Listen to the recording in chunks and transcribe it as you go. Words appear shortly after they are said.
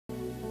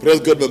Praise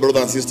God, my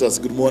brothers and sisters.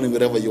 Good morning,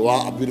 wherever you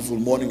are. A beautiful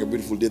morning, a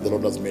beautiful day the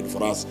Lord has made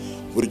for us.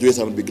 We rejoice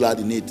and be glad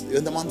in it.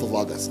 In the month of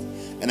August.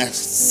 And I'm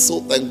so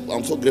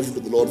grateful to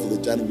the Lord for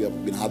the journey we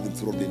have been having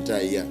throughout the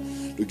entire year,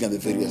 looking at the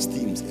various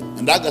themes.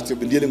 And August, we've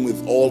been dealing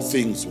with all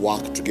things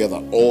work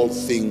together. All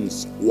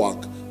things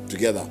work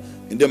together.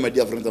 And then, my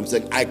dear friends, I'm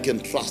saying I can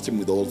trust him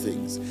with all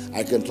things.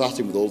 I can trust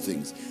him with all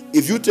things.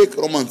 If you take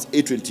Romans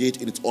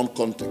 8:28 in its own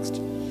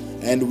context,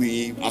 and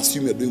we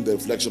assume you're doing the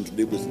reflection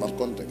today with that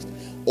context,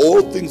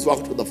 all things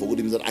work together for good,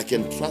 means that I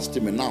can trust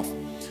him enough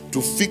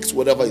to fix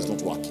whatever is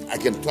not working. I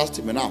can trust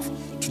him enough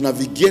to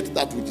navigate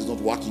that which is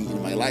not working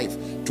in my life,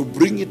 to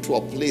bring it to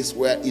a place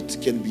where it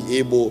can be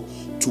able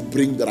to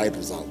bring the right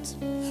results.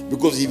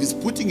 Because if he's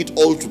putting it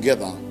all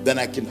together, then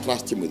I can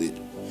trust him with it.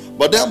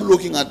 But then I'm going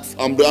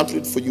to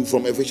read for you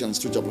from Ephesians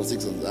 2, chapter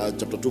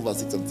 2, verse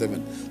 6 and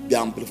 7, the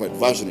Amplified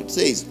Version. It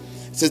says,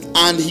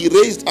 and he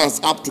raised us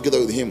up together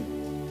with him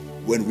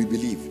when we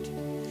believed,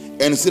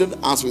 and seated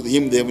us with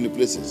him in the heavenly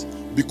places,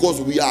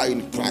 because we are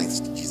in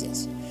Christ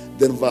Jesus.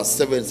 Then verse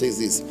 7 says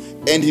this,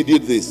 and he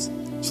did this,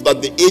 so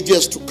that the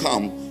ages to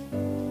come,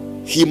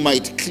 he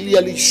might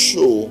clearly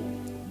show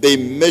the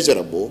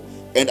immeasurable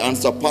and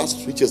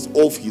unsurpassed riches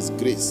of his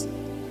grace,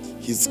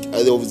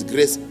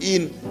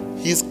 in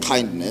his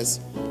kindness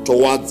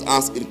towards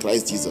us in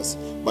Christ Jesus,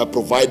 by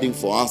providing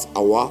for us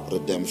our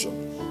redemption.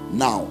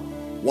 Now,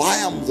 why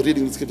I'm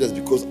reading the scriptures,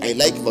 because I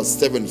like verse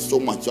 7 so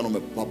much, one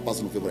of my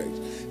personal favorites,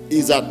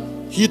 is that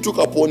he took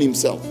upon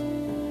himself,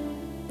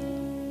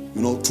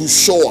 to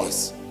show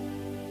us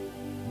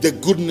the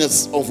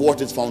goodness of what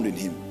is found in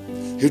him.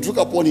 He took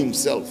upon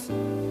himself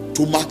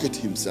to market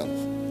himself.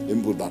 Let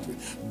me put it that way.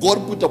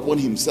 God put upon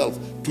himself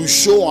to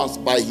show us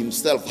by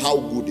himself how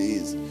good he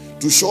is,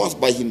 to show us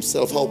by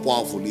himself how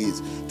powerful he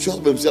is, to show us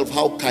by himself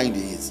how kind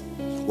he is.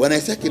 When I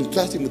say I can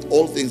trust him with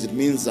all things, it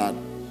means that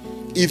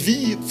if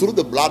he, through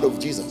the blood of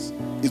Jesus,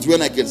 is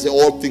when I can say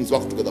all things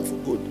work together for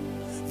good,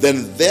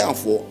 then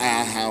therefore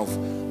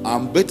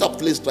I'm better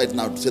placed right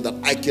now to say that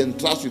I can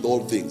trust with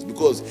all things.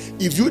 Because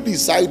if you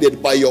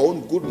decided by your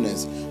own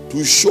goodness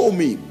to show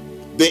me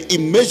the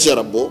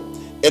immeasurable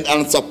and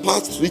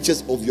unsurpassed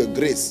riches of your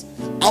grace,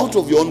 out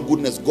of your own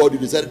goodness, God, you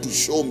decided to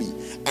show me.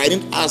 I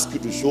didn't ask you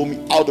to show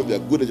me. Out of your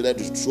goodness, you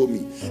decided to show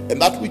me.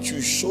 And that which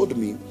you showed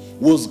me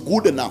was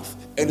good enough,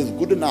 and is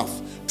good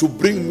enough to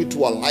bring me to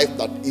a life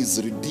that is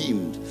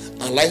redeemed,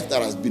 a life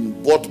that has been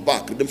bought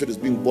back. Redemption is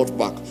being bought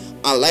back.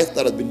 A life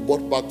that has been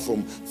bought back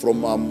from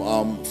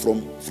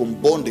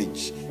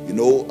bondage.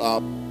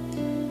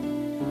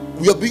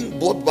 We are being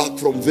bought back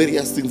from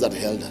various things that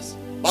held us.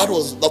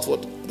 That's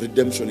what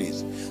redemption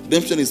is.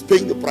 Redemption is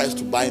paying the price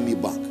to buy me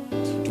back,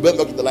 to bring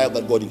back to the life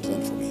that God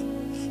intended for me.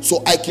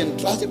 So I can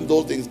trust him in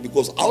those things,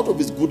 because out of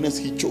his goodness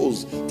he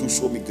chose to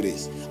show me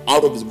grace.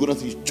 Out of his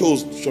goodness he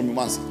chose to show me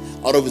mercy.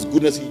 Out of his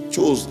goodness he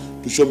chose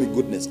to show me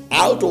goodness.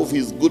 Out of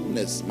his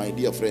goodness, my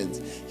dear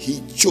friends,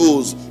 he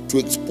chose to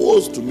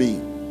expose to me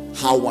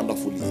how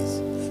wonderful he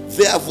is.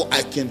 Therefore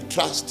I can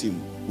trust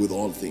him with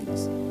all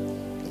things.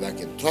 If I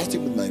can trust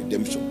him with my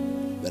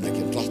redemption, then I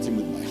can trust him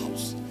with my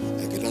house.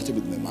 I can trust him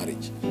with my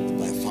marriage, with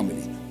my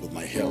family, with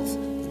my health,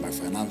 with my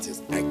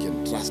finances. I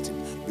can trust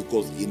him,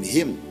 because in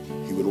him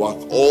he will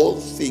work all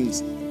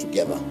things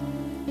together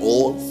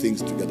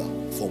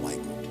for my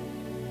good.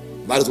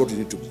 That is what we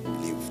need to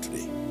believe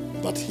today,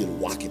 that he'll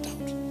work it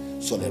out.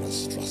 So let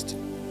us trust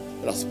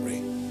him. Let us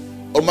pray.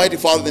 Almighty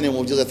Father, in the name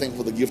of Jesus, I thank you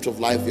for the gift of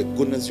life, your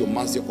goodness, your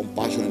mercy, your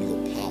compassion, and your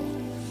power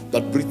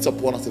that breathes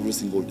upon us every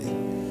single day.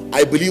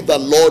 I believe that,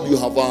 Lord, you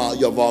have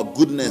our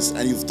goodness,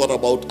 and you've thought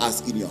about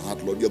us in your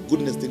heart, Lord. Your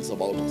goodness thinks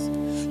about us.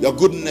 Your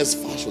goodness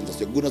fashions us.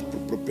 Your goodness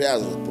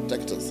prepares us,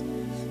 protects us.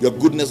 Your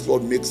goodness,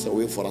 Lord, makes a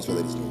way for us where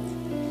there is no way.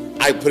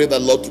 I pray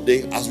that, Lord,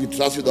 today, as we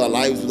trust with our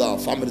lives, with our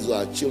families, with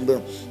our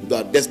children, with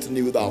our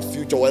destiny, with our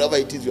future, whatever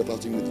it is you're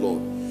trusting with, Lord,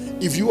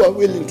 if you are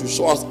willing to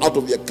show us out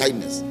of your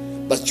kindness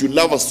that you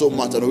love us so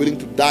much and are willing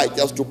to die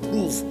just to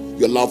prove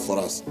your love for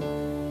us,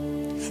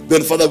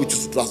 then, Father, we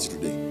choose to trust you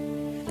today.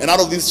 And out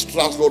of this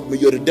trust, Lord, may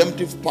your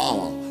redemptive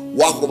power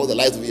work over the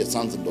lives of your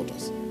sons and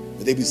daughters.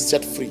 May they be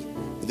set free.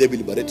 May they be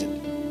liberated.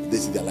 May they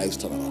see their lives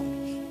turn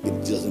around.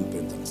 In Jesus' name, pray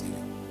and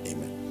thanksgiving.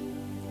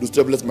 Amen. Do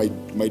stay blessed,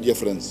 my dear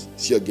friends.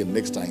 See you again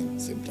next time,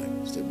 same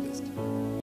time. Stay blessed.